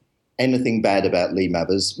say anything bad about Lee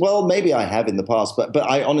Mavers. Well, maybe I have in the past, but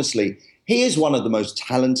I honestly, he is one of the most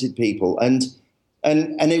talented people. And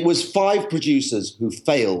it was 5 producers who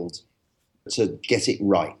failed to get it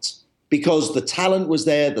right because the talent was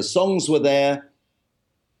there, the songs were there.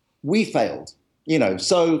 We failed, you know.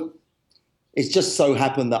 So it's just so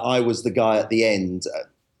happened that I was the guy at the end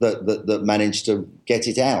that managed to get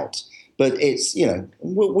it out. But it's, you know,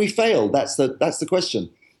 we failed. That's the question.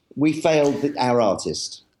 We failed our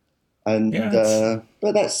artist. And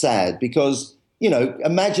but that's sad because, you know,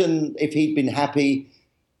 imagine if he'd been happy,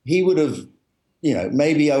 he would have, you know,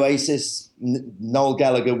 maybe Oasis, Noel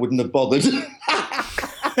Gallagher wouldn't have bothered.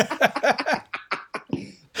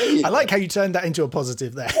 I like how you turned that into a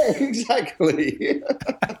positive there. Exactly.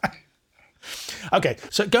 Okay,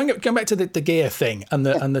 so going back to the gear thing and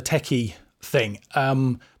the techie thing,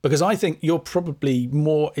 because I think you're probably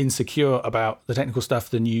more insecure about the technical stuff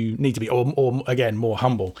than you need to be, or again, more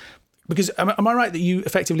humble. Because am I right that you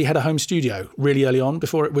effectively had a home studio really early on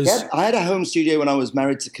before it was? Yeah, I had a home studio when I was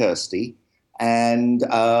married to Kirsty, and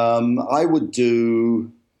I would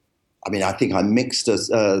do I mean, I think I mixed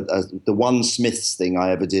the one Smiths thing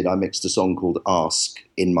I ever did. I mixed a song called "Ask"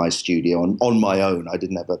 in my studio on my own. I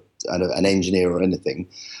didn't have an engineer or anything.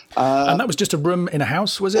 And that was just a room in a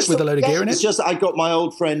house, was it, with a load of gear in it? It's just I got my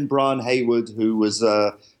old friend Brian Hayward, who was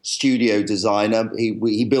a studio designer.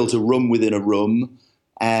 He built a room within a room,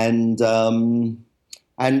 and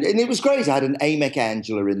it was great. I had an AMEC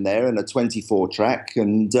Angela in there and a 24 track,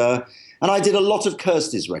 and I did a lot of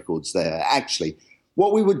Kirsty's records there. Actually,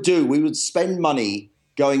 what we would do, we would spend money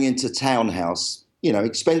going into Townhouse,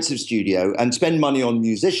 expensive studio, and spend money on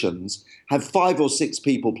musicians, have 5 or 6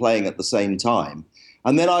 people playing at the same time.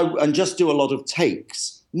 And then just do a lot of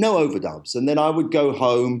takes, no overdubs. And then I would go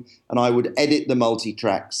home and I would edit the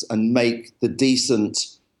multi-tracks and make the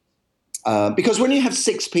decent, because when you have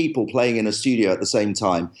 6 people playing in a studio at the same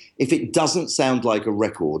time, if it doesn't sound like a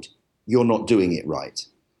record, you're not doing it right.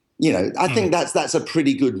 I think that's a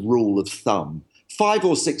pretty good rule of thumb. 5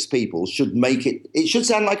 or 6 people should make it. It should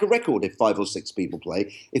sound like a record if 5 or 6 people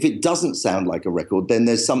play. If it doesn't sound like a record, then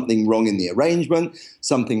there's something wrong in the arrangement,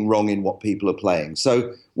 something wrong in what people are playing.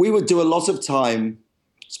 So we would spend a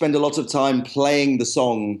lot of time playing the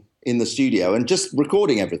song in the studio and just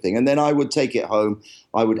recording everything. And then I would take it home.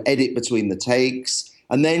 I would edit between the takes.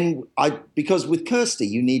 And then because with Kirsty,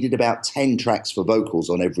 you needed about 10 tracks for vocals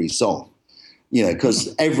on every song,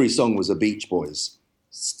 because every song was a Beach Boys.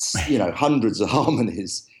 Hundreds of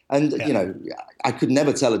harmonies. And, I could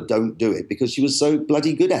never tell her don't do it because she was so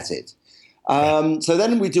bloody good at it. So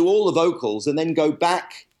then we do all the vocals and then go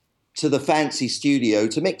back to the fancy studio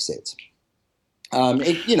to mix it.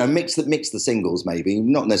 Mix the singles maybe,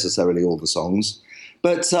 not necessarily all the songs.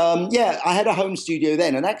 But, I had a home studio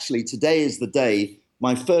then. And actually today is the day,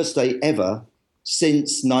 my first day ever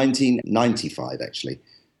since 1995, actually,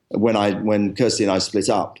 when Kirsty and I split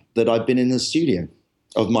up, that I've been in the studio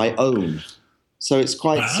of my own. So it's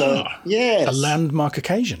quite, a landmark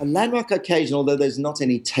occasion. A landmark occasion, although there's not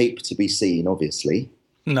any tape to be seen, obviously.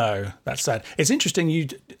 No, that's sad. It's interesting, you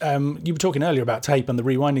were talking earlier about tape and the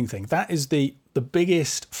rewinding thing. That is the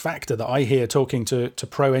biggest factor that I hear talking to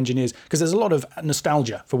pro engineers, because there's a lot of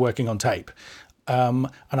nostalgia for working on tape. And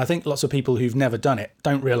I think lots of people who've never done it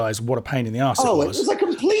don't realise what a pain in the arse it was. Oh, it was a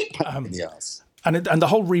complete pain in the arse. And the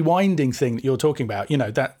whole rewinding thing that you're talking about,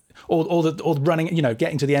 that... Or the running,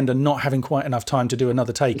 getting to the end and not having quite enough time to do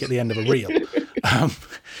another take at the end of a reel.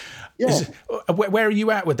 Where are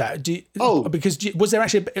you at with that? Was there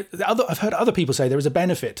actually I've heard other people say there is a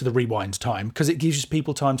benefit to the rewind time because it gives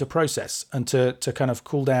people time to process and to kind of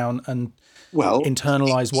cool down and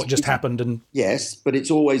internalize what just happened. And yes, but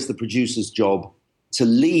it's always the producer's job to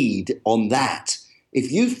lead on that.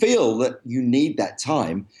 If you feel that you need that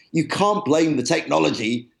time, you can't blame the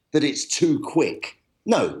technology that it's too quick.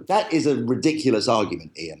 No, that is a ridiculous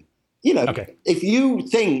argument, Ian. If you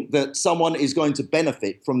think that someone is going to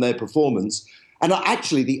benefit from their performance, and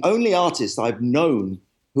actually the only artist I've known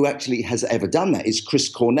who actually has ever done that is Chris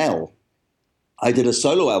Cornell. I did a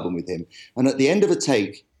solo album with him, and at the end of a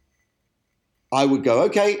take, I would go,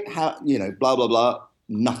 okay, blah, blah, blah,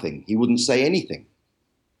 nothing. He wouldn't say anything.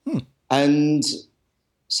 And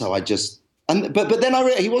so I just, but then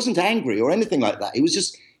he wasn't angry or anything like that. He was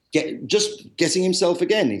just getting himself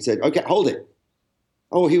again. He said, okay, hold it.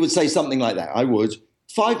 Oh, he would say something like that. I would.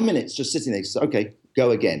 5 minutes just sitting there. So, okay,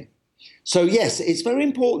 go again. So, yes, it's very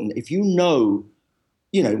important if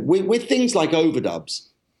with things like overdubs,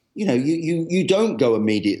 you don't go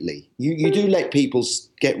immediately. You do let people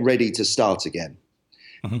get ready to start again.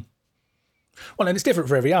 Mm-hmm. Well, and it's different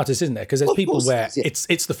for every artist, isn't it? Because there's people where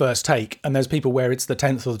it's the first take, and there's people where it's the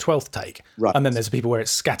 10th or the 12th take, right. And then there's people where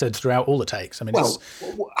it's scattered throughout all the takes. I mean,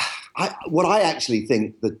 what I actually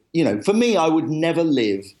think that, for me, I would never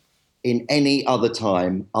live in any other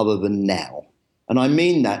time other than now. And I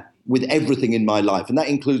mean that with everything in my life, and that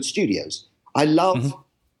includes studios. I love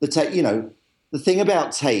the tape. The thing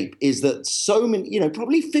about tape is that so many,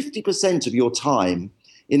 probably 50% of your time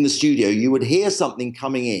in the studio, you would hear something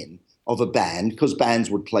coming in of a band, because bands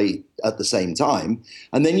would play at the same time.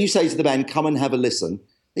 And then you say to the band, come and have a listen.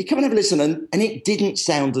 They come and have a listen, and it didn't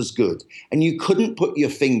sound as good. And you couldn't put your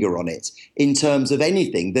finger on it in terms of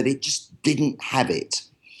anything, that it just didn't have it.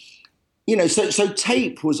 So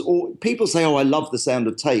tape was all, people say, oh, I love the sound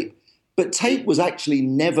of tape. But tape was actually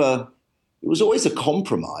it was always a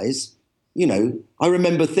compromise. I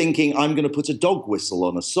remember thinking, I'm going to put a dog whistle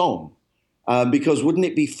on a song, because wouldn't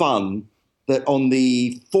it be fun that on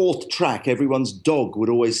the 4th track, everyone's dog would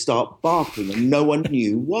always start barking and no one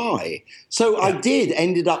knew why. So I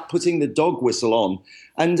ended up putting the dog whistle on,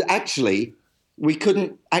 and actually we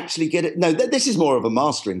couldn't actually get it. No, this is more of a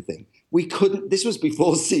mastering thing. This was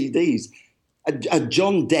before CDs.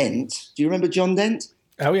 John Dent. Do you remember John Dent?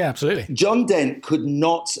 Oh yeah, absolutely. John Dent could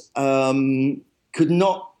not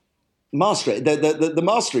master it. The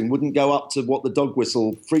mastering wouldn't go up to what the dog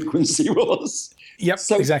whistle frequency was. Yep,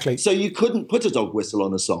 exactly. So you couldn't put a dog whistle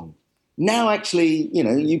on a song. Now, actually,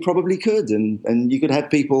 you probably could, and you could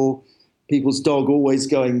have people's dog always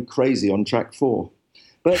going crazy on track 4.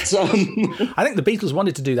 But I think the Beatles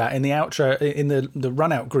wanted to do that in the outro, in the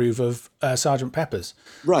run-out groove of Sgt. Pepper's.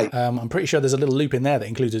 Right. I'm pretty sure there's a little loop in there that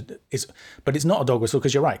included, but it's not a dog whistle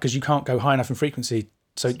because you're right, because you can't go high enough in frequency,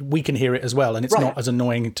 so we can hear it as well, and it's not as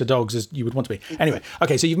annoying to dogs as you would want to be. Anyway,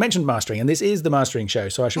 okay, so you've mentioned mastering, and this is the mastering show,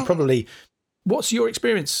 so I should probably. What's your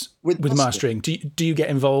experience with mastering? Do you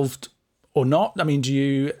get involved or not? I mean,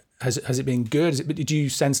 has it been good? Did you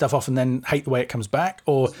send stuff off and then hate the way it comes back?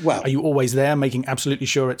 Or are you always there making absolutely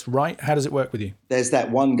sure it's right? How does it work with you? There's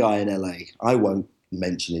that one guy in LA. I won't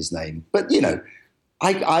mention his name. But,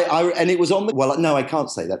 I and it was on no, I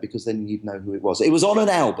can't say that because then you'd know who it was. It was on an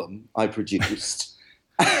album I produced.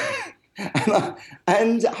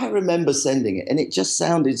 and I remember sending it and it just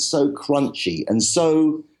sounded so crunchy and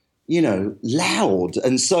so, loud.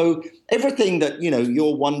 And so everything that,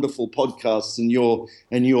 your wonderful podcasts and your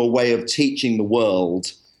way of teaching the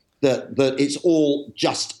world, that it's all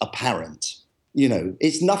just apparent.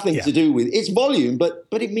 It's nothing to do with it's volume, but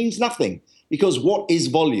it means nothing, because what is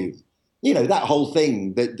volume? That whole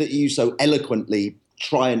thing that you so eloquently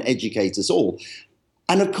try and educate us all.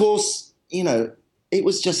 And of course, so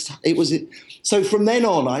from then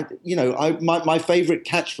on, my favorite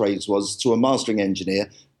catchphrase was to a mastering engineer,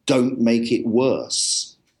 don't make it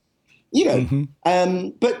worse.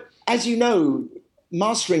 But as you know,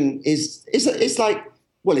 mastering it's like,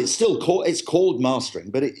 well, it's called mastering,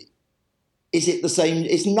 but is it the same?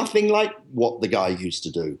 It's nothing like what the guy used to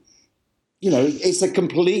do. It's a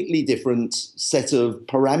completely different set of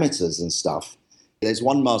parameters and stuff. There's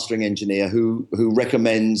one mastering engineer who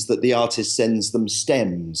recommends that the artist sends them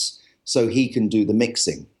stems so he can do the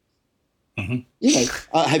mixing.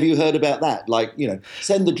 Mm-hmm. Have you heard about that? Like,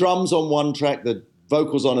 send the drums on one track, the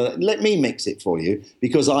vocals on it. Let me mix it for you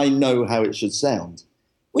because I know how it should sound.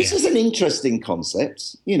 Which is an interesting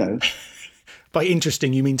concept, By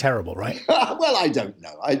interesting, you mean terrible, right? Well, I don't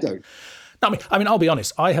know. I don't. I mean, I'll be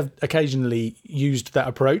honest. I have occasionally used that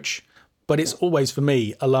approach, but it's always, for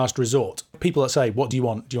me, a last resort. People that say, what do you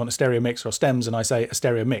want? Do you want a stereo mix or stems? And I say, a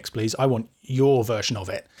stereo mix, please. I want your version of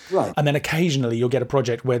it. Right. And then occasionally you'll get a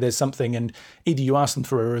project where there's something and either you ask them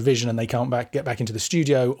for a revision and they can't get back into the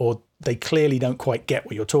studio, or they clearly don't quite get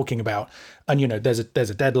what you're talking about. And, there's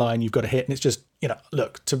a deadline you've got to hit. And it's just,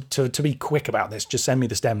 look, to be quick about this, just send me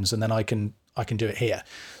the stems and then I can do it here.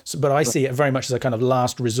 So, but I see it very much as a kind of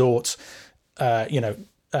last resort,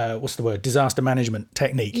 what's the word? Disaster management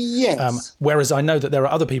technique. Yes. Whereas I know that there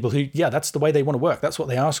are other people who, that's the way they want to work. That's what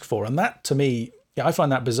they ask for. And that, to me, I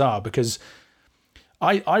find that bizarre because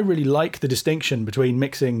I really like the distinction between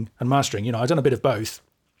mixing and mastering. I've done a bit of both.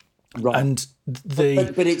 Right. And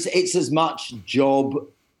but it's as much job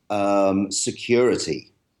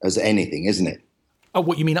security as anything, isn't it? Oh,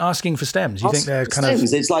 what you mean asking for stems? You think they're kind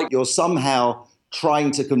stems. It's like you're somehow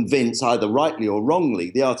trying to convince, either rightly or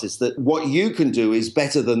wrongly, the artist that what you can do is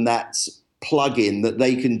better than that plug-in that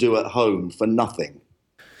they can do at home for nothing.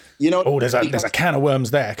 Oh, there's a can of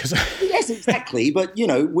worms there. Yes, exactly. But,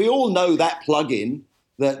 we all know that plug-in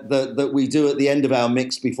that we do at the end of our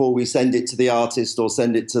mix before we send it to the artist or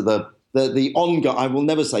send it to the ongoing, I will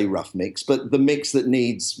never say rough mix, but the mix that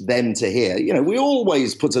needs them to hear. We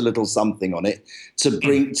always put a little something on it to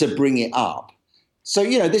bring it up. So,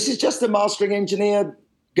 this is just a mastering engineer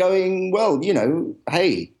going, well,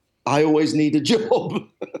 hey, I always need a job.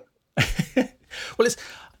 Well,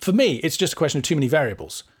 for me, it's just a question of too many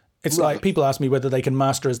variables. It's like people ask me whether they can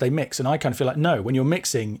master as they mix. And I kind of feel like, no, when you're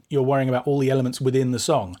mixing, you're worrying about all the elements within the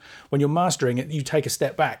song. When you're mastering it, you take a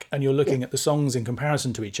step back and you're looking at the songs in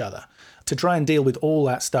comparison to each other to try and deal with all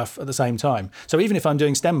that stuff at the same time. So even if I'm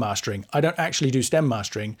doing stem mastering, I don't actually do stem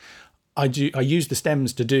mastering. I use the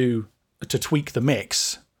stems to tweak the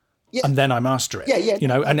mix. Yeah. And then I master it. Yeah.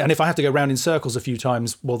 And if I have to go around in circles a few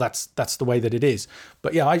times, well, that's the way that it is.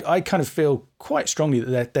 But yeah, I kind of feel quite strongly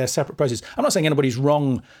that they're separate processes. I'm not saying anybody's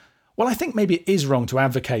wrong. Well, I think maybe it is wrong to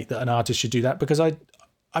advocate that an artist should do that because it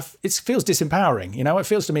feels disempowering. It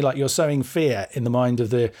feels to me like you're sowing fear in the mind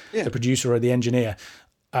of the producer or the engineer.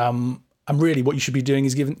 And really what you should be doing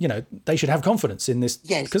is they should have confidence in this.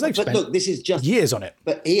 Yes, because they've spent this is just years on it.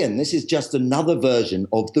 But Ian, this is just another version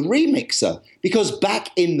of the remixer, because back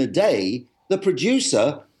in the day, the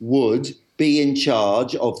producer would be in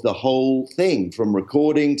charge of the whole thing from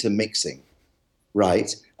recording to mixing.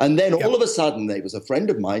 right? And then all of a sudden, there was a friend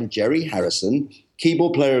of mine, Jerry Harrison,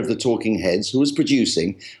 keyboard player of the Talking Heads, who was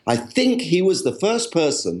producing. I think he was the first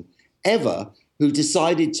person ever who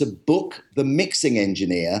decided to book the mixing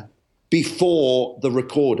engineer before the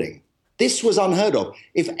recording. This was unheard of.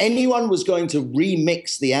 If anyone was going to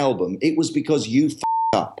remix the album, it was because you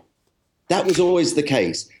f***ed up. That was always the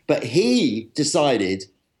case. But he decided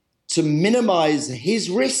to minimize his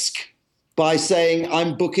risk by saying,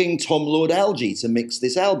 I'm booking Tom Lord Alge to mix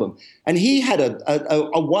this album. And he had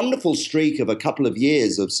a wonderful streak of a couple of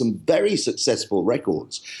years of some very successful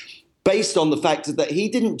records based on the fact that he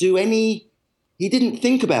didn't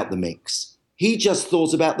think about the mix. He just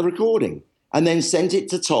thought about the recording and then sent it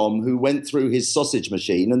to Tom, who went through his sausage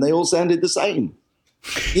machine, and they all sounded the same.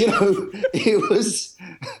 You know,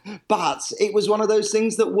 but it was one of those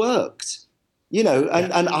things that worked. You know,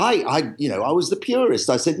 and I was the purist.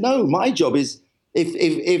 I said, no, my job is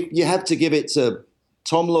if you have to give it to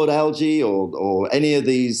Tom Lord Alge or any of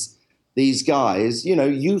these guys, you know,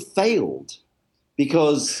 you failed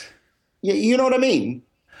because you know what I mean?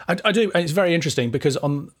 I do. And it's very interesting because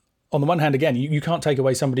on the one hand, again, you can't take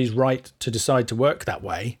away somebody's right to decide to work that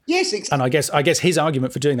way. Yes, exactly. And I guess his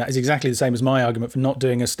argument for doing that is exactly the same as my argument for not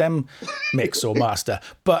doing a stem mix or master.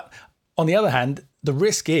 But on the other hand, the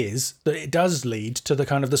risk is that it does lead to the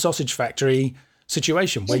kind of the sausage factory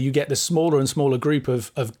situation where you get this smaller and smaller group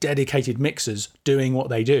of dedicated mixers doing what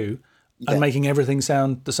they do and making everything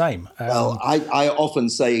sound the same. Well, I often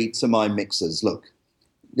say to my mixers, look,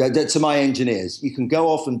 to my engineers, you can go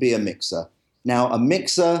off and be a mixer. Now, a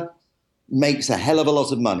mixer makes a hell of a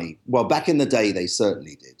lot of money. Well, back in the day, they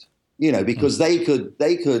certainly did, you know, because they could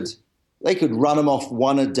run them off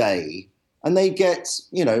one a day and they get,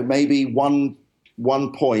 you know, maybe one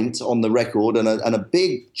point on the record and a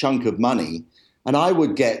big chunk of money. And I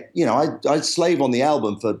would get, you know, I'd slave on the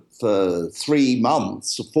album for 3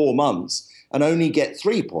 months or 4 months and only get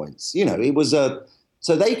 3 points. You know, it was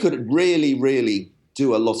so they could really, really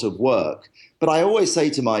do a lot of work. But I always say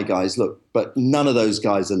to my guys, look, but none of those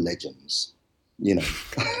guys are legends, you know.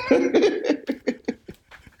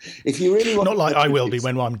 If you really want, not like I will be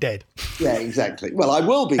when I'm dead. Yeah, exactly. Well, I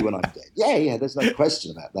will be when I'm dead. Yeah. There's no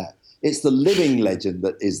question about that. It's the living legend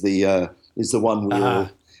that is the one we all.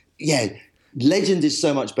 Yeah, legend is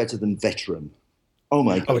so much better than veteran. Oh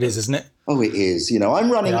my God. Oh, it is, isn't it? Oh, it is. You know,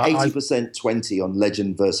 I'm running 80% 20 on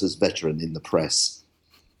legend versus veteran in the press.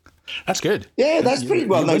 That's good. Yeah, that's pretty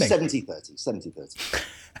well. No, winning. 70-30.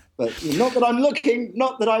 But not that I'm looking,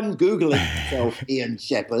 not that I'm Googling myself, Ian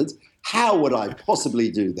Shepherd. How would I possibly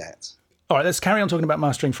do that? All right, let's carry on talking about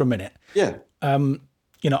mastering for a minute. Yeah.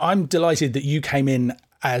 You know, I'm delighted that you came in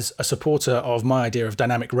as a supporter of my idea of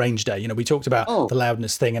dynamic range day. You know, we talked about the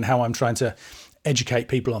loudness thing and how I'm trying to educate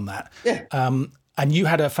people on that. Yeah. And you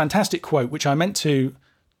had a fantastic quote, which I meant to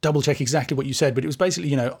double check exactly what you said, but it was basically,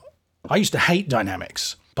 you know, I used to hate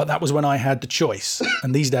dynamics, but that was when I had the choice.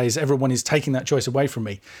 And these days, everyone is taking that choice away from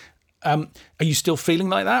me. Are you still feeling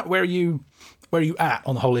like that? Where are you at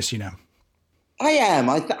on the whole issue now? I am.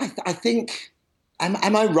 I think,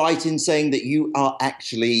 am I right in saying that you are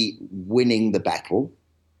actually winning the battle?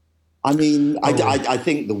 I mean, I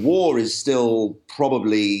think the war is still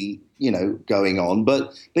probably, you know, going on,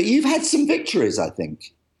 but you've had some victories, I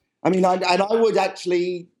think. I mean, I would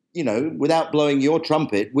actually, you know, without blowing your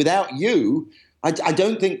trumpet, without you, I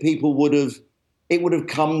don't think it would have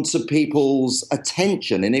come to people's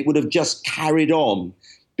attention and it would have just carried on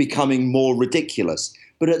becoming more ridiculous.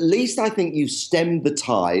 But at least I think you've stemmed the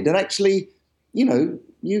tide and actually, you know,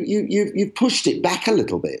 you've pushed it back a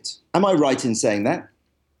little bit. Am I right in saying that?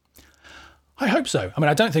 I hope so. I mean,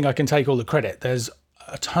 I don't think I can take all the credit. There's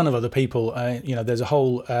a ton of other people. You know, there's a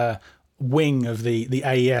whole wing of the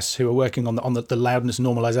AES who are working on the loudness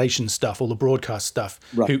normalization stuff, all the broadcast stuff,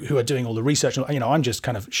 right, who are doing all the research. You know, I'm just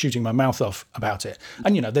kind of shooting my mouth off about it.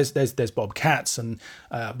 And you know, there's Bob Katz and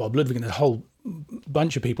Bob Ludwig and a whole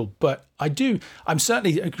bunch of people. But I'm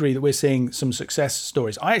certainly agree that we're seeing some success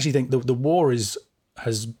stories. I actually think the war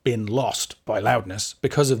has been lost by loudness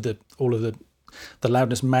because of all of the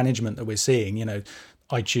loudness management that we're seeing. You know,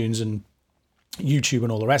 iTunes and YouTube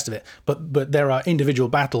and all the rest of it, but there are individual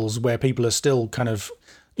battles where people are still kind of,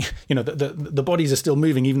 you know, the bodies are still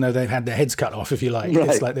moving even though they've had their heads cut off, if you like. Right.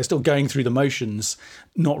 It's like they're still going through the motions,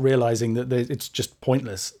 not realizing that it's just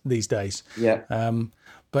pointless these days. Yeah.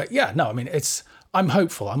 But yeah, no, I mean, I'm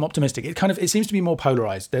hopeful, I'm optimistic. It seems to be more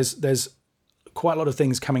polarized. There's quite a lot of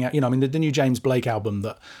things coming out. You know, I mean, the new James Blake album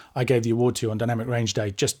that I gave the award to on Dynamic Range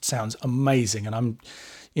Day just sounds amazing, and I'm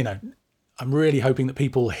really hoping that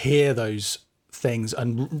people hear those things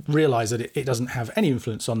and realize that it doesn't have any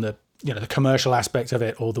influence on the the commercial aspect of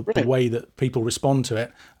it, or the way that people respond to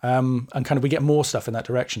it, and kind of we get more stuff in that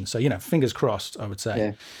direction. So fingers crossed, I would say.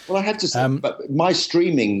 Yeah. Well, I have to say, but my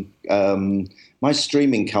streaming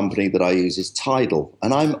company that I use is Tidal,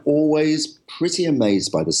 and I'm always pretty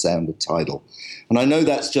amazed by the sound of Tidal. And I know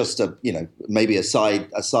that's just maybe a side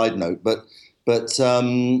note, but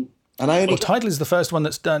Tidal is the first one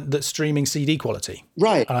that's streaming CD quality,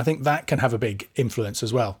 right? And I think that can have a big influence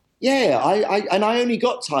as well. Yeah, I only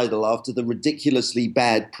got Tidal after the ridiculously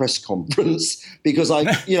bad press conference because I'm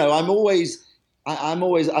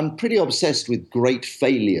pretty obsessed with great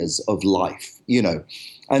failures of life,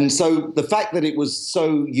 and so the fact that it was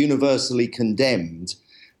so universally condemned,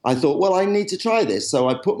 I thought, well, I need to try this. So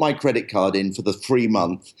I put my credit card in for the free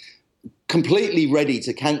month, completely ready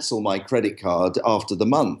to cancel my credit card after the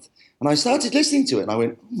month. And I started listening to it and I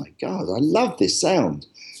went, oh my God, I love this sound.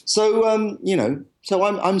 So, so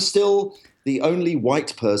I'm still the only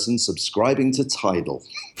white person subscribing to Tidal.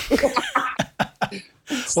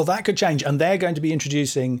 Well, that could change. And they're going to be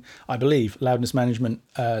introducing, I believe, loudness management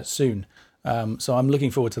soon. So I'm looking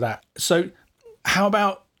forward to that. So how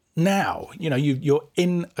about now? You're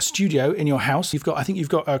in a studio in your house. I think you've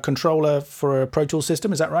got a controller for a Pro Tools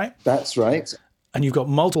system. Is that right? That's right. And you've got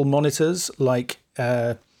multiple monitors like,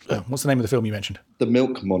 what's the name of the film you mentioned? The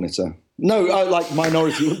Milk Monitor. No, like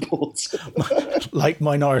Minority Report. Like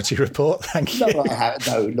Minority Report, thank you.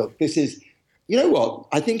 No, look, this is, you know what?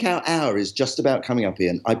 I think our hour is just about coming up,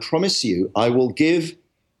 Ian. I promise you, I will give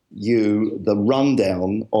you the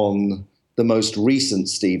rundown on the most recent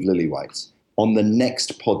Steve Lillywhite on the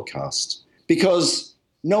next podcast, because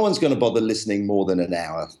no one's going to bother listening more than an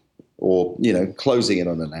hour or, closing in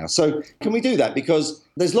on an hour. So can we do that? Because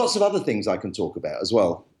there's lots of other things I can talk about as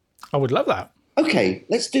well. I would love that. Okay,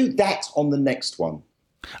 let's do that on the next one.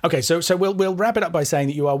 Okay, so we'll wrap it up by saying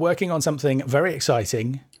that you are working on something very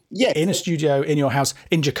exciting. Yes. In a studio in your house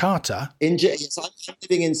in Jakarta. Yes, I'm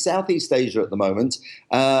living in Southeast Asia at the moment,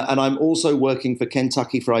 and I'm also working for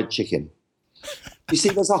Kentucky Fried Chicken. You see,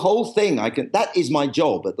 there's a whole thing that is my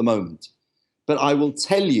job at the moment. But I will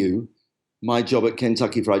tell you my job at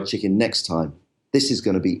Kentucky Fried Chicken next time. This is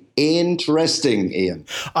going to be interesting, Ian.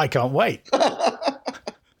 I can't wait.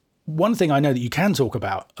 One thing I know that you can talk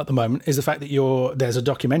about at the moment is the fact that there's a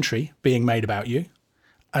documentary being made about you.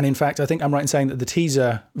 And in fact, I think I'm right in saying that the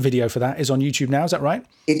teaser video for that is on YouTube now. Is that right?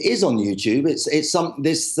 It is on YouTube.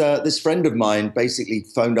 This friend of mine basically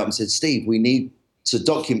phoned up and said, Steve, we need to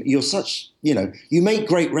document. You're such, you make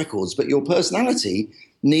great records, but your personality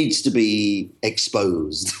needs to be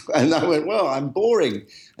exposed. And I went, well, I'm boring.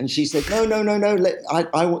 And she said,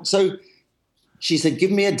 no. So she said,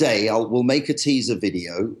 give me a day. We'll make a teaser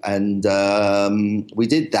video. And we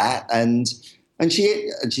did that. And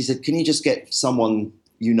she said, can you just get someone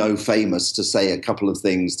famous to say a couple of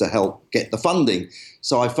things to help get the funding?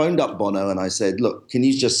 So I phoned up Bono and I said, look, can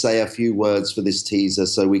you just say a few words for this teaser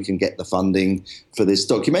so we can get the funding for this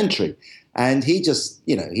documentary? And he just,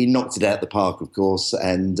 he knocked it out the park, of course.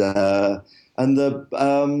 And it's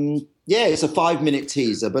a 5-minute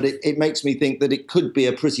teaser, but it makes me think that it could be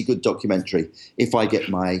a pretty good documentary if I get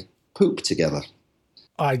my poop together.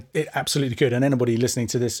 It absolutely could, and anybody listening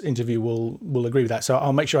to this interview will agree with that. So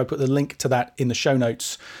I'll make sure I put the link to that in the show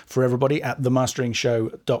notes for everybody at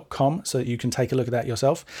themasteringshow.com so that you can take a look at that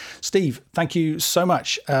yourself. Steve, thank you so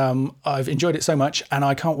much. I've enjoyed it so much, and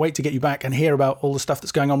I can't wait to get you back and hear about all the stuff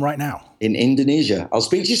that's going on right now. In Indonesia. I'll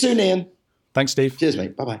speak to you soon, Ian. Thanks, Steve. Cheers,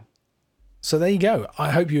 mate. Bye-bye. So there you go.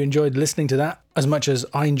 I hope you enjoyed listening to that as much as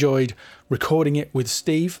I enjoyed recording it with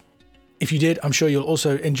Steve. If you did, I'm sure you'll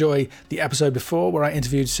also enjoy the episode before where I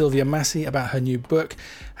interviewed Sylvia Massey about her new book.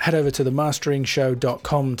 Head over to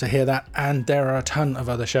themasteringshow.com to hear that, and there are a ton of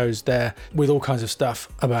other shows there with all kinds of stuff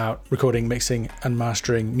about recording, mixing and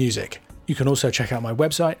mastering music. You can also check out my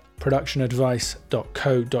website,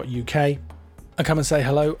 productionadvice.co.uk, and come and say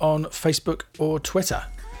hello on Facebook or Twitter.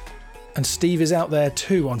 And Steve is out there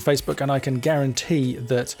too on Facebook, and I can guarantee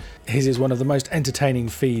that his is one of the most entertaining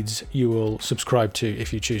feeds you will subscribe to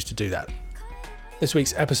if you choose to do that. This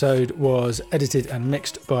week's episode was edited and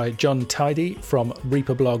mixed by John Tidy from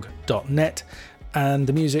reaperblog.net, and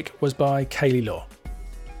the music was by Kaylee Law.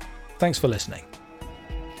 Thanks for listening.